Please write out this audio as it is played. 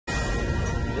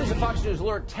Here's a Fox News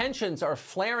alert. Tensions are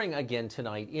flaring again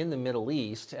tonight in the Middle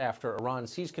East after Iran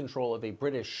seized control of a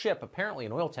British ship, apparently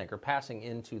an oil tanker, passing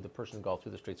into the Persian Gulf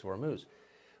through the Straits of Hormuz.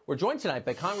 We're joined tonight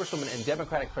by Congresswoman and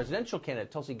Democratic presidential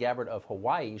candidate Tulsi Gabbard of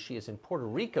Hawaii. She is in Puerto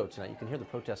Rico tonight. You can hear the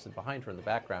protesters behind her in the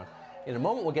background. In a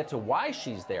moment, we'll get to why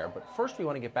she's there. But first, we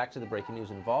want to get back to the breaking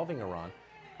news involving Iran.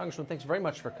 Congresswoman, thanks very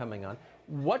much for coming on.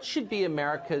 What should be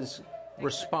America's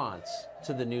response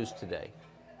to the news today?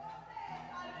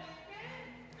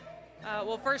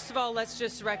 Well, first of all, let's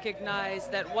just recognize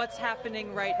that what's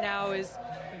happening right now is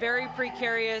very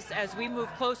precarious as we move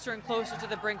closer and closer to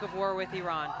the brink of war with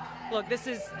Iran. Look, this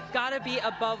has got to be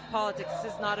above politics.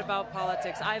 This is not about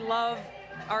politics. I love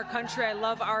our country, I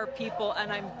love our people,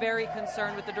 and I'm very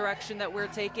concerned with the direction that we're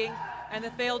taking and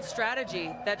the failed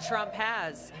strategy that Trump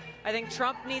has. I think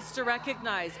Trump needs to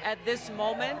recognize at this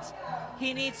moment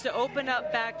he needs to open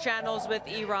up back channels with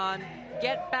Iran,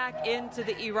 get back into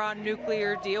the Iran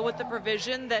nuclear deal with the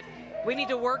provision that we need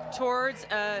to work towards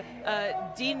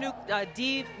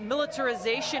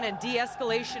demilitarization and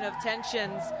de-escalation of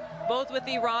tensions, both with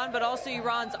Iran but also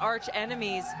Iran's arch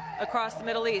enemies across the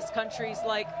Middle East, countries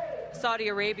like Saudi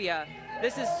Arabia.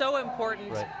 This is so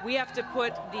important. Right. We have to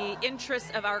put the interests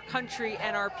of our country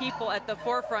and our people at the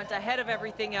forefront ahead of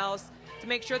everything else to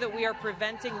make sure that we are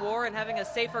preventing war and having a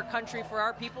safer country for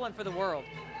our people and for the world.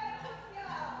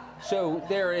 So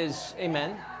there is,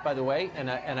 amen, by the way, and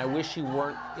I wish you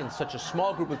weren't in such a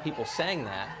small group of people saying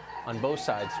that on both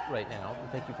sides right now,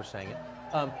 and thank you for saying it.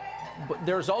 But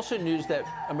there's also news that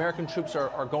American troops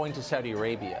are going to Saudi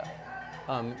Arabia.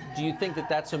 Do you think that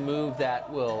that's a move that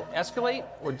will escalate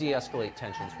or de-escalate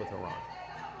tensions with Iran?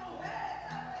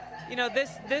 You know,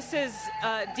 this is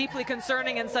deeply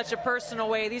concerning in such a personal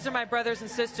way. These are my brothers and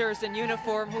sisters in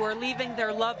uniform who are leaving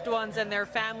their loved ones and their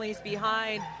families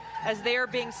behind as they are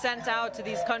being sent out to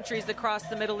these countries across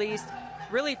the Middle East,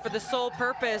 really for the sole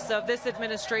purpose of this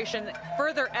administration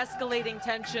further escalating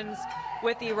tensions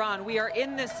with Iran. We are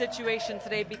in this situation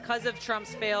today because of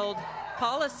Trump's failed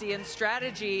policy and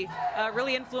strategy,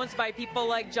 really influenced by people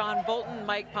like John Bolton,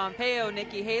 Mike Pompeo,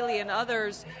 Nikki Haley, and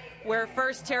others, where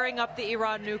first tearing up the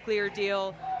Iran nuclear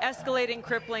deal, escalating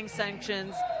crippling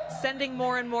sanctions, sending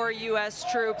more and more U.S.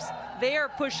 troops. They are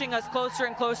pushing us closer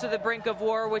and closer to the brink of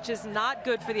war, which is not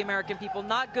good for the American people,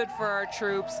 not good for our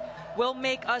troops, will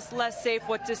make us less safe,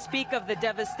 what to speak of the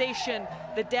devastation,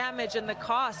 the damage, and the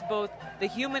cost, both the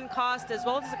human cost as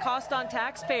well as the cost on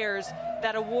taxpayers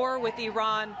that a war with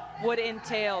Iran would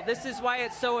entail. This is why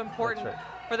it's so important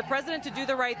for the president to do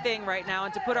the right thing right now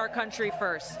and to put our country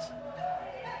first.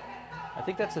 I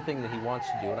think that's the thing that he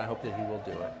wants to do, and I hope that he will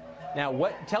do it. Now,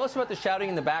 tell us about the shouting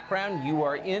in the background. You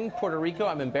are in Puerto Rico.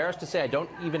 I'm embarrassed to say I don't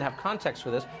even have context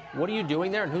for this. What are you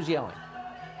doing there, and who's yelling?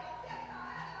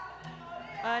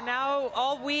 Now,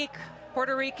 all week,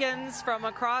 Puerto Ricans from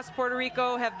across Puerto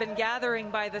Rico have been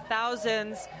gathering by the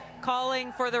thousands,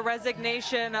 calling for the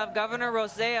resignation of Governor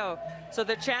Roseo. So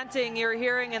the chanting you're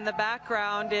hearing in the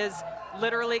background is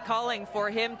literally calling for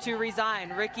him to resign.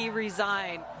 Ricky,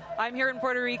 resign. I'm here in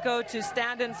Puerto Rico to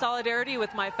stand in solidarity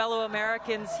with my fellow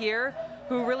Americans here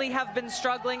who really have been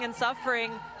struggling and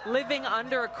suffering, living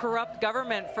under a corrupt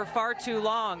government for far too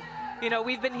long. You know,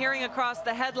 we've been hearing across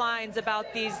the headlines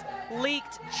about these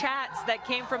leaked chats that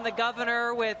came from the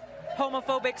governor with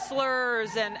homophobic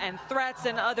slurs and threats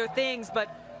and other things,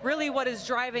 but really what is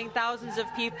driving thousands of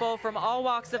people from all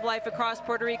walks of life across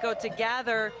Puerto Rico to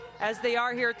gather as they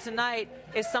are here tonight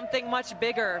is something much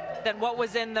bigger than what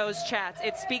was in those chats.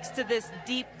 It speaks to this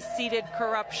deep-seated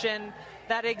corruption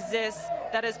that exists,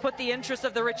 that has put the interests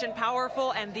of the rich and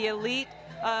powerful and the elite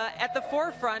at the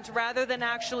forefront rather than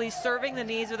actually serving the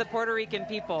needs of the Puerto Rican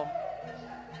people.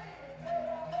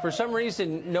 For some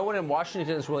reason, no one in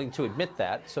Washington is willing to admit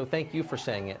that, so thank you for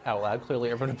saying it out loud. Clearly,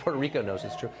 everyone in Puerto Rico knows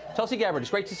it's true. Tulsi Gabbard, it's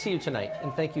great to see you tonight,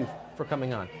 and thank you for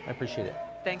coming on. I appreciate it.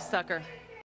 Thanks, Tucker.